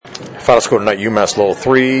Final score tonight, UMass Lowell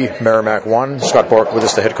 3, Merrimack 1. Scott Bork with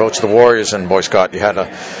us, the head coach of the Warriors. And boy, Scott, you had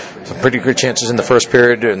some pretty good chances in the first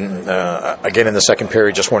period, and again in the second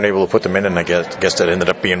period, just weren't able to put them in, and I guess that ended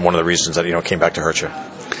up being one of the reasons that came back to hurt you.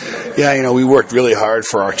 Yeah, we worked really hard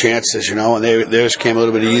for our chances, and theirs came a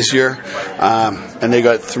little bit easier, and they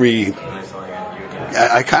got three.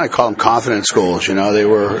 I kind of call them confidence goals. They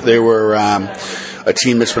were a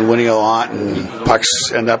team that's been winning a lot, and pucks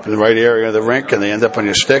end up in the right area of the rink, and they end up on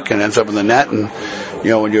your stick and ends up in the net. And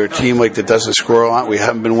when you're a team like that doesn't score a lot, we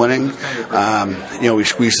haven't been winning. We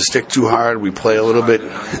squeeze the stick too hard. We play a little bit.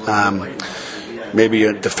 Maybe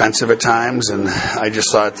defensive at times, and I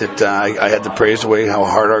just thought that I had to praise the way how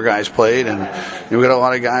hard our guys played, and we got a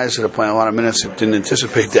lot of guys that are playing a lot of minutes that didn't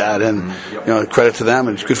anticipate that, and credit to them,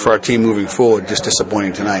 and it's good for our team moving forward. Just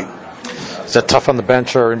disappointing tonight. Is that tough on the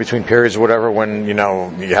bench or in between periods or whatever when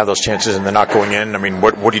you have those chances and they're not going in? I mean,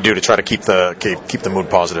 what do you do to try to keep the mood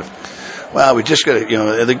positive? Well, we just got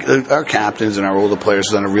to, our captains and our older players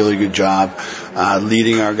have done a really good job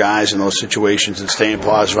leading our guys in those situations and staying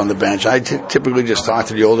positive on the bench. I typically just talk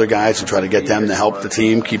to the older guys and try to get them to help the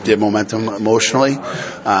team keep their momentum emotionally,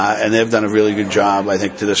 and they've done a really good job, I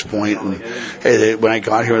think, to this point. And hey, when I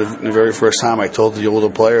got here the very first time, I told the older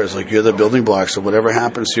players, you're the building blocks of whatever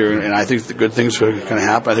happens here, and I think the good things are going to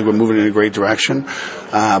happen. I think we're moving in a great direction,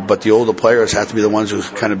 but the older players have to be the ones who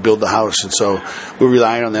kind of build the house, and so we're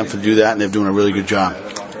relying on them to do that, and they're doing a really good job.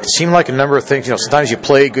 It seemed like a number of things. Sometimes you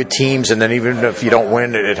play good teams, and then even if you don't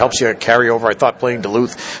win, it helps you carry over. I thought playing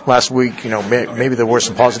Duluth last week, maybe there were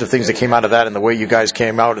some positive things that came out of that, and the way you guys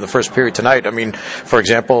came out in the first period tonight. I mean, for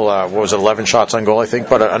example, 11 shots on goal, I think,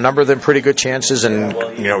 but a number of them pretty good chances, and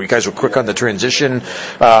you guys were quick on the transition,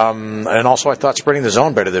 and also I thought spreading the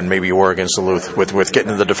zone better than maybe you were against Duluth with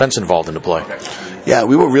getting the defense involved into play. Yeah,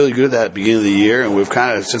 we were really good at that at the beginning of the year, and we've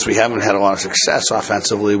kind of, since we haven't had a lot of success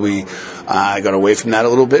offensively, we got away from that a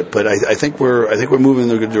little bit. But I think we're moving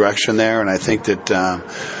in a good direction there, and I think that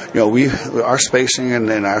our spacing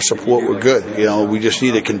and our support were good. We just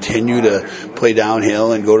need to continue to play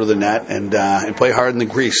downhill and go to the net and play hard in the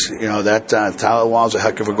grease. That Tyler Wall's a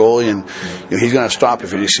heck of a goalie, and he's going to stop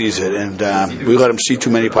if he sees it. And we let him see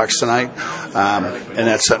too many pucks tonight, and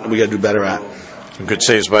that's something we got to do better at. Good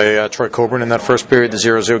saves by Troy Coburn in that first period, the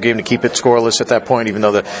 0-0 game to keep it scoreless at that point, even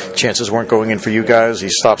though the chances weren't going in for you guys. He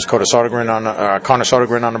stops Connor Sodergren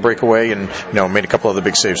on a breakaway and made a couple other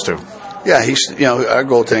big saves too. Yeah, our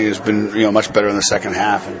goaltending has been much better in the second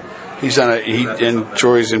half, and he's done and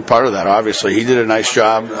Troy's in part of that. Obviously, he did a nice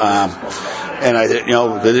job. And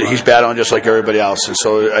he's battling just like everybody else, and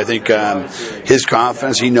so I think his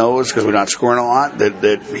confidence, he knows because we're not scoring a lot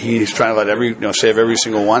that he's trying to let save every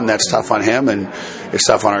single one. That's tough on him, and it's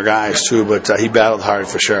tough on our guys too. But he battled hard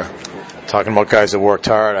for sure. Talking about guys that worked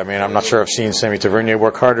hard, I mean, I'm not sure I've seen Sammy Tavernier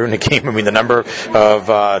work harder in the game. I mean, the number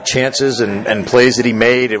of chances and plays that he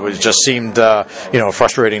made, it just seemed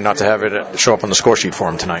frustrating not to have it show up on the score sheet for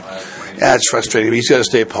him tonight. Yeah, it's frustrating. He's got to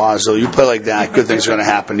stay positive. You play like that, good things are going to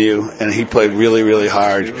happen to you. And he played really, really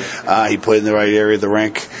hard. He played in the right area of the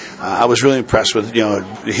rink. I was really impressed with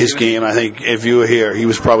his game. I think if you were here, he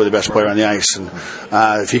was probably the best player on the ice. And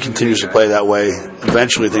if he continues to play that way,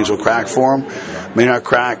 eventually things will crack for him. May not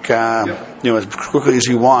crack as quickly as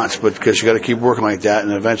he wants, but because you got to keep working like that,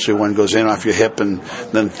 and eventually one goes in off your hip, and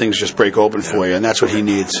then things just break open for you, and that's what he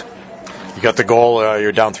needs. You got the goal.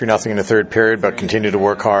 You're down 3-0 in the third period, but continue to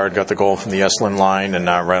work hard. Got the goal from the Esslin line, and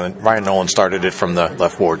Ryan Nolan started it from the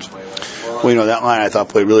left boards. Well, that line I thought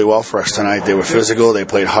played really well for us tonight. They were physical. They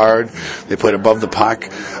played hard. They played above the puck.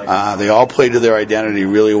 They all played to their identity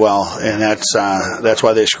really well, and that's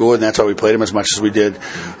why they scored, and that's why we played them as much as we did.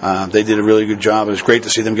 They did a really good job. It was great to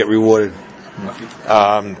see them get rewarded.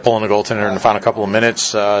 Pulling the goaltender in the final couple of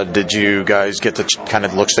minutes, did you guys get the kind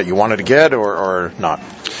of looks that you wanted to get or not?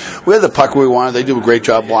 We had the puck we wanted. They do a great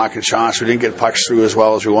job blocking shots. We didn't get pucks through as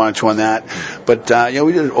well as we wanted to on that. But,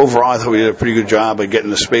 we did overall, I thought we did a pretty good job of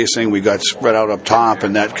getting the spacing. We got spread out up top,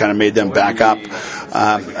 and that kind of made them back up.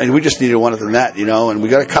 And we just needed one at the net, and we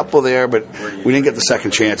got a couple there, but we didn't get the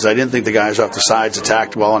second chances. I didn't think the guys off the sides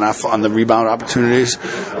attacked well enough on the rebound opportunities.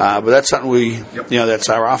 But that's something that's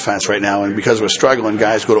our offense right now. And because we're struggling,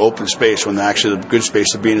 guys go to open space when actually the good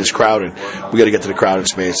space of being is crowded. We got to get to the crowded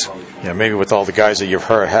space. Yeah, maybe with all the guys that you've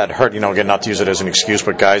had hurt, again, not to use it as an excuse,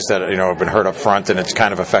 but guys that, have been hurt up front, and it's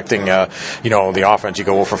kind of affecting, the offense. You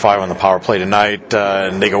go 0 for 5 on the power play tonight,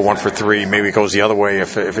 and they go 1 for 3. Maybe it goes the other way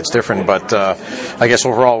if it's different. But I guess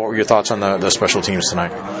overall, what were your thoughts on the special teams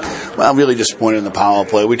tonight? Well, I'm really disappointed in the power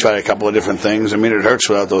play. We tried a couple of different things. I mean, it hurts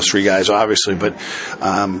without those 3 guys, obviously, but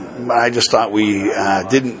I just thought we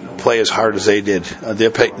didn't play as hard as they did. Their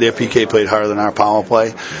PK played harder than our power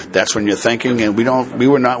play. That's when you're thinking, and when we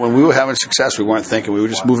were having success, we weren't thinking. We were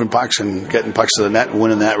just moving pucks and getting pucks to the net and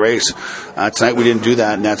winning that race. Tonight we didn't do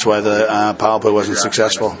that, and that's why the power play wasn't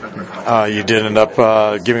successful. You did end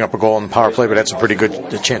up giving up a goal in the power play, but had some pretty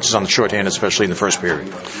good chances on the shorthand, especially in the first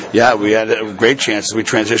period. Yeah, we had great chances. We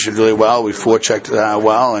transitioned really well. We forechecked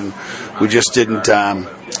well, and we just didn't.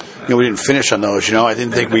 We didn't finish on those. I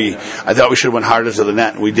thought we should have went harder to the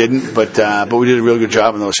net. We didn't, but we did a really good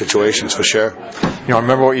job in those situations for sure. I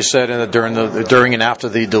remember what you said during and after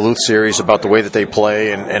the Duluth series about the way that they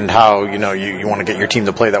play and how you want to get your team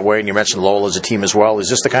to play that way. And you mentioned Lowell as a team as well. Is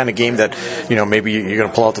this the kind of game that maybe you're going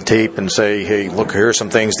to pull out the tape and say, hey, look, here are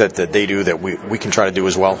some things that they do that we can try to do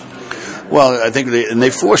as well? Well, I think they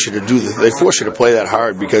force you to do this. They force you to play that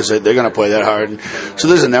hard because they're going to play that hard. So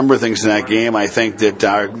there's a number of things in that game. I think that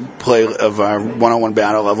our play of our one-on-one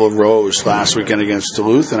battle level rose last weekend against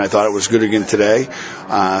Duluth, and I thought it was good again today.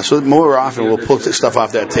 So more often we'll pull stuff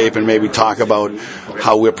off that tape and maybe talk about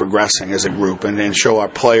how we're progressing as a group and show our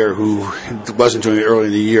player who wasn't doing it early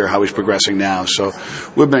in the year how he's progressing now. So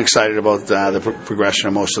we've been excited about the progression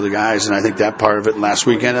of most of the guys, and I think that part of it last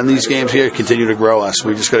weekend and these games here continue to grow us.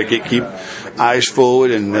 We just got to keep eyes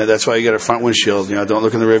forward, and that's why you got a front windshield. Don't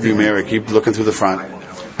look in the rearview mirror. Keep looking through the front.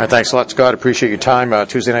 All right, thanks a lot, Scott. Appreciate your time.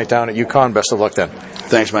 Tuesday night down at UConn. Best of luck then.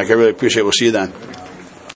 Thanks, Mike. I really appreciate it. We'll see you then.